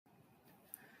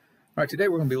All right, today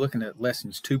we're going to be looking at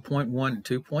lessons 2.1 and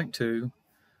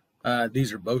 2.2.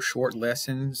 These are both short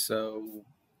lessons, so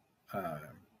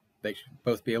they should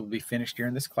both be able to be finished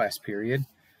during this class period.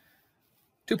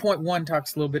 2.1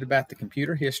 talks a little bit about the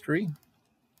computer history.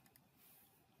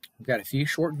 We've got a few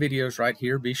short videos right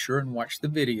here. Be sure and watch the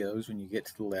videos when you get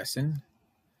to the lesson.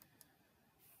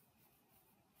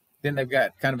 Then they've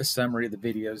got kind of a summary of the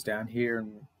videos down here.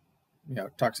 And,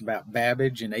 it talks about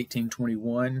Babbage in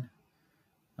 1821.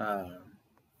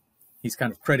 He's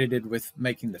kind of credited with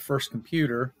making the first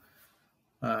computer.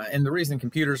 And the reason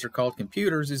computers are called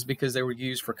computers is because they were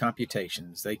used for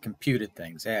computations. They computed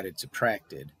things, added,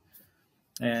 subtracted.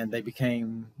 And they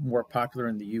became more popular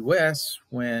in the US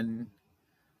when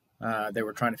they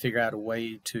were trying to figure out a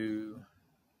way to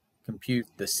compute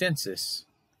the census.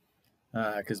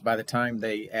 Because by the time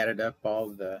they added up all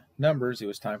the numbers, it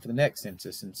was time for the next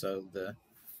census. And so the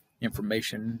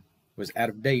information was out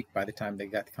of date by the time they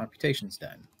got the computations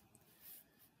done.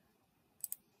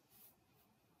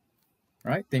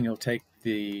 All right, then you'll take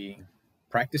the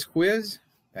practice quiz.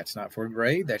 That's not for a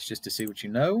grade, that's just to see what you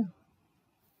know.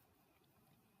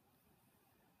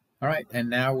 All right, and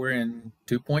now we're in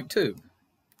 2.2.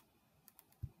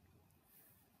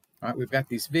 All right, we've got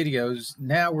these videos.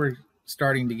 Now we're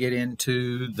starting to get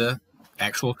into the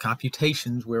actual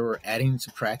computations where we're adding,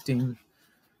 subtracting,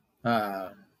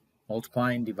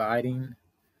 multiplying, dividing.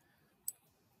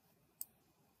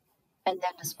 And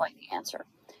then display the answer.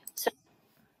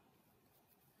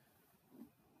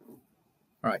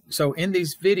 All right, so in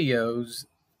these videos,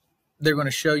 they're going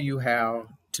to show you how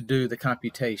to do the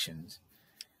computations.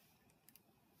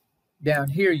 Down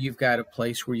here, you've got a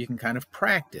place where you can kind of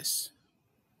practice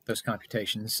those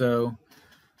computations. So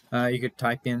you could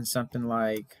type in something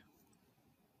like,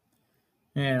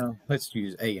 let's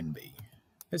use A and B.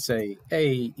 Let's say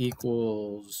A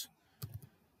equals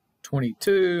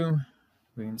 22.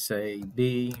 We can say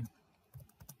B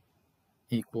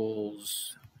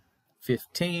equals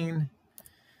 15.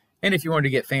 And if you wanted to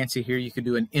get fancy here, you could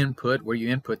do an input where you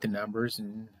input the numbers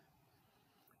and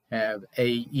have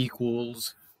A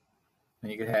equals,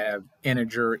 and you could have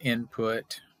integer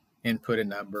input a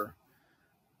number.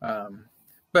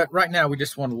 But right now we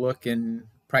just want to look and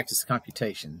practice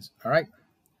computations, all right?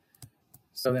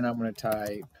 So then I'm going to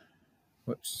type,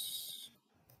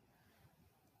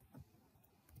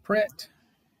 print,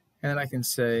 and I can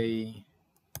say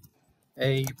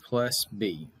A plus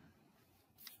B.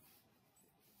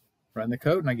 Run the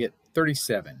code and I get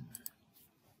 37.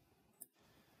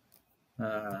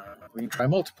 We can try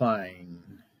multiplying.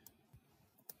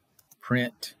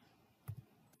 Print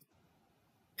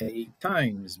A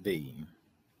times B.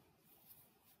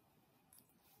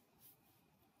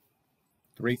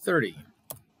 330.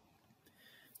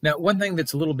 Now, one thing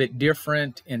that's a little bit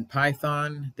different in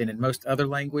Python than in most other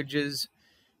languages,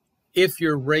 if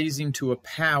you're raising to a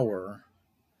power,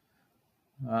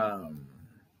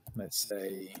 let's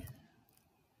say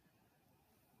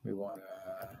we want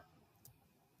to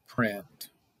print,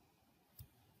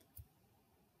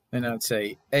 then I'd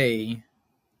say A.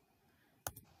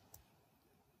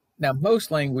 Now,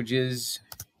 most languages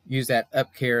use that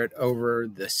up caret over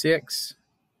the 6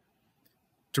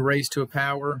 to raise to a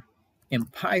power. In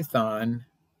Python,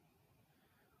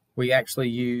 we actually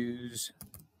use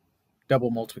double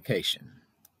multiplication.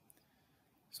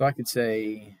 So I could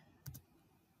say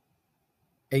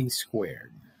A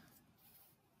squared.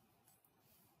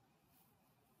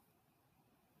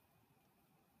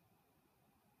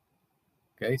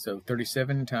 Okay, so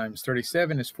 37 times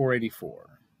 37 is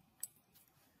 484.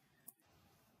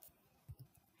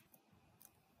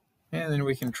 And then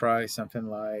we can try something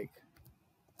like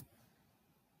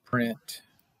print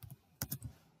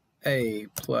A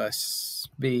plus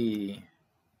B,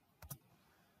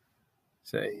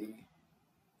 say,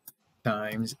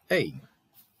 times A.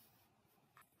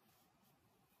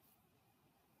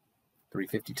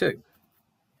 352.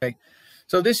 Okay,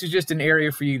 so this is just an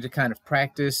area for you to kind of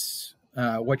practice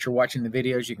what you're watching the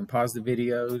videos. You can pause the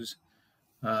videos,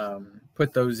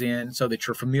 put those in so that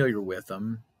you're familiar with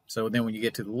them. So then when you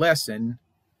get to the lesson,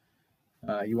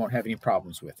 you won't have any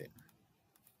problems with it.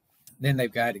 Then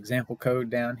they've got example code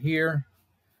down here.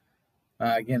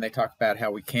 Again, they talk about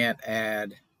how we can't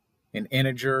add an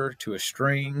integer to a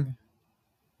string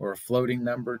or a floating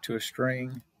number to a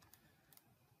string.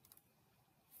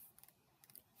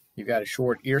 You've got a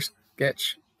short ear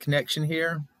sketch connection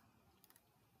here.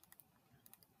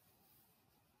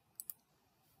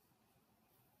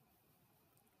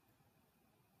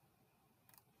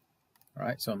 All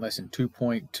right, so in lesson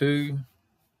 2.2,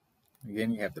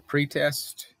 again, you have the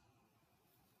pretest.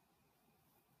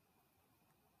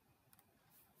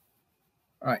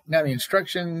 All right, now the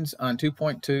instructions on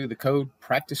 2.2, the code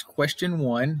practice question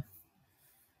 1.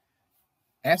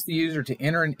 Ask the user to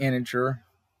enter an integer,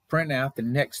 print out the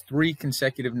next 3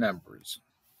 consecutive numbers.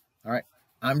 All right,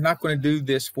 I'm not going to do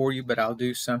this for you, but I'll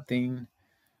do something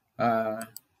kind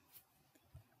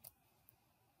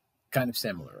of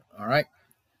similar. All right,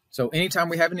 so anytime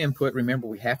we have an input, remember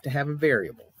we have to have a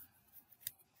variable.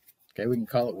 Okay, we can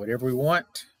call it whatever we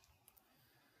want.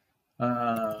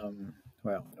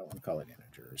 Well, I don't want to call it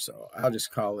integer, so I'll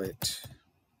just call it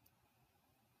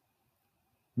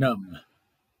num.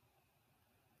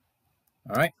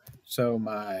 All right, so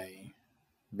my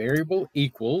variable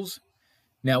equals,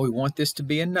 now we want this to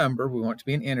be a number, we want it to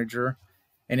be an integer,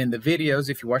 and in the videos,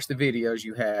 if you watch the videos,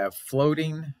 you have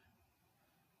floating,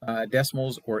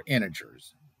 decimals, or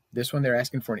integers. This one, they're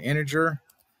asking for an integer.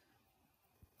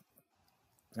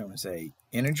 I'm going to say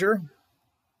integer,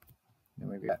 then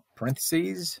we've got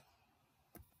parentheses,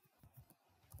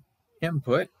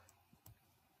 input,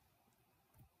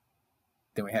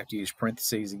 then we have to use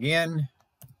parentheses again,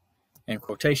 and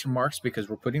quotation marks because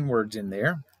we're putting words in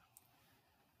there.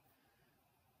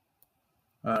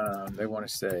 They want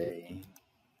to say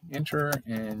enter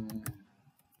an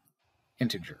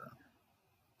integer.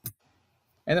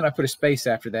 And then I put a space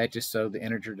after that just so the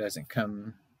integer doesn't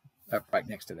come up right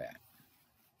next to that.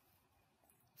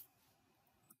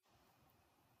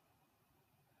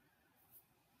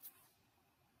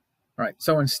 All right,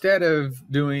 so instead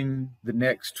of doing the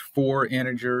next 4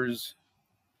 integers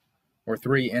or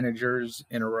 3 integers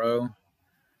in a row,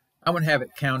 I'm going to have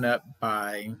it count up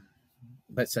by,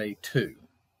 let's say, 2.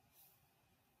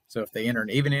 So if they enter an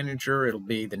even integer, it'll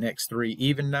be the next 3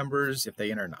 even numbers. If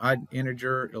they enter an odd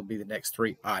integer, it'll be the next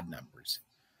 3 odd numbers.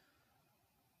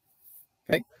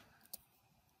 Okay.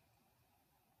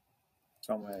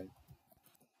 So I'm going to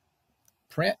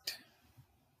print.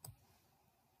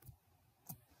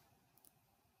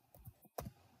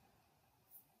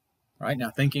 All right,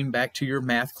 now thinking back to your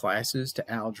math classes, to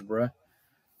algebra,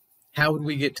 how would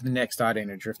we get to the next odd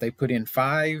integer? If they put in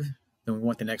 5, then we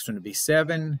want the next one to be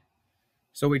 7.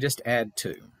 So we just add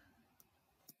 2.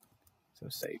 So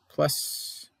say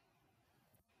plus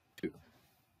 2.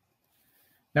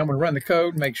 Now I'm going to run the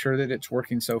code, make sure that it's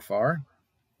working so far.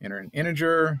 Enter an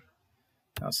integer.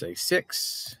 I'll say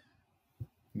 6.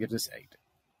 Gives us 8.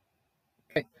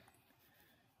 Okay.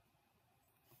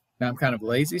 Now I'm kind of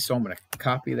lazy, so I'm going to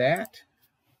copy that.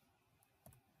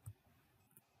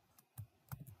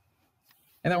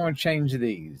 And I want to change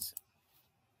these.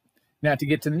 Now to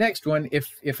get to the next one,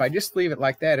 if I just leave it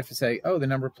like that, if I say, oh, the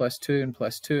number plus 2,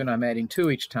 and I'm adding 2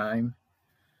 each time,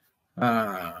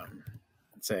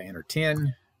 let's say I enter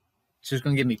 10, it's just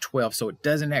going to give me 12. So it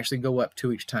doesn't actually go up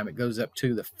 2 each time. It goes up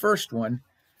to the first one.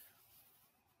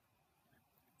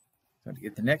 So to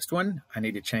get the next one, I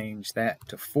need to change that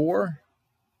to 4.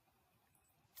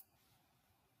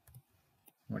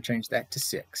 I'm going to change that to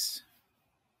 6.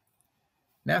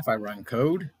 Now if I run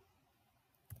code,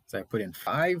 so I put in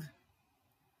 5,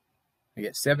 I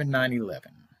get 7, 9,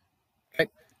 11. Okay.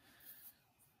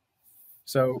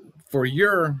 So for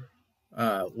your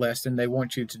lesson, they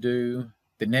want you to do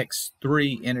the next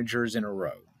 3 integers in a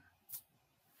row.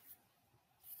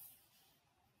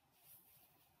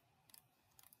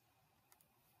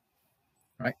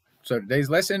 All right. So today's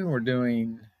lesson, we're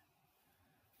doing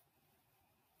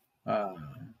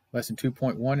lesson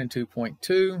 2.1 and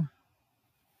 2.2. All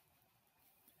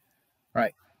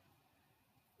right.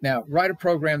 Now, write a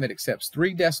program that accepts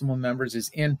 3 decimal numbers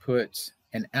as inputs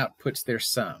and outputs their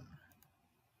sum.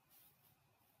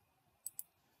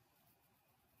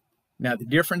 Now, the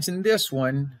difference in this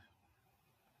one,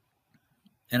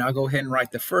 and I'll go ahead and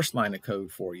write the first line of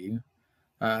code for you,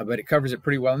 but it covers it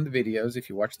pretty well in the videos if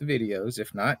you watch the videos.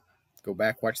 If not, go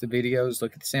back, watch the videos,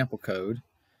 look at the sample code.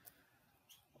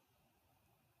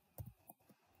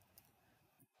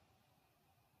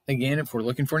 Again, if we're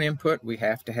looking for an input, we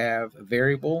have to have a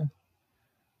variable,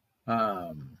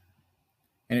 and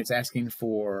it's asking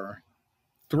for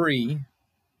 3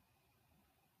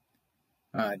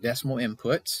 decimal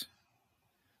inputs.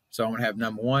 So I'm going to have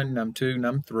num1, num2,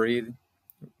 num3.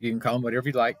 You can call them whatever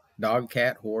you like, dog,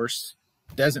 cat, horse,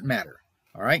 doesn't matter.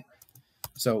 All right,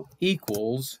 so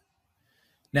equals,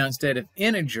 now instead of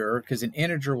integer, because an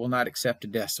integer will not accept a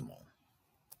decimal,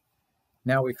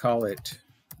 now we call it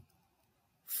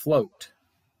float.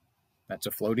 That's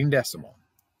a floating decimal.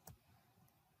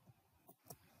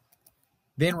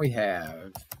 Then we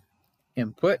have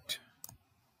input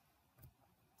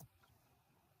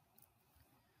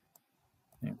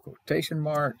and quotation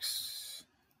marks.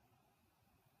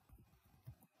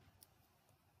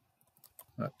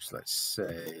 Oops, let's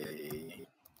say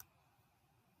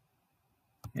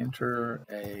enter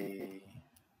a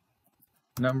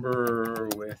number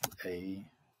with a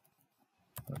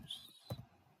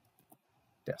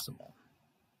decimal.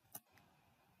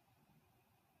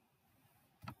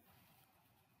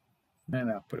 And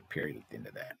I'll put a period at the end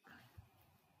of that.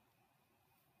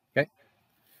 Okay.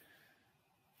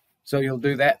 So you'll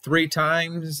do that 3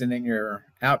 times, and then your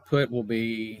output will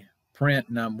be print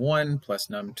num1 plus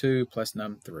num2 plus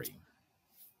num3.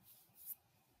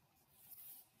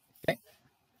 Okay.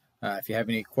 If you have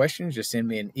any questions, just send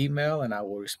me an email and I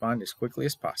will respond as quickly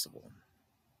as possible.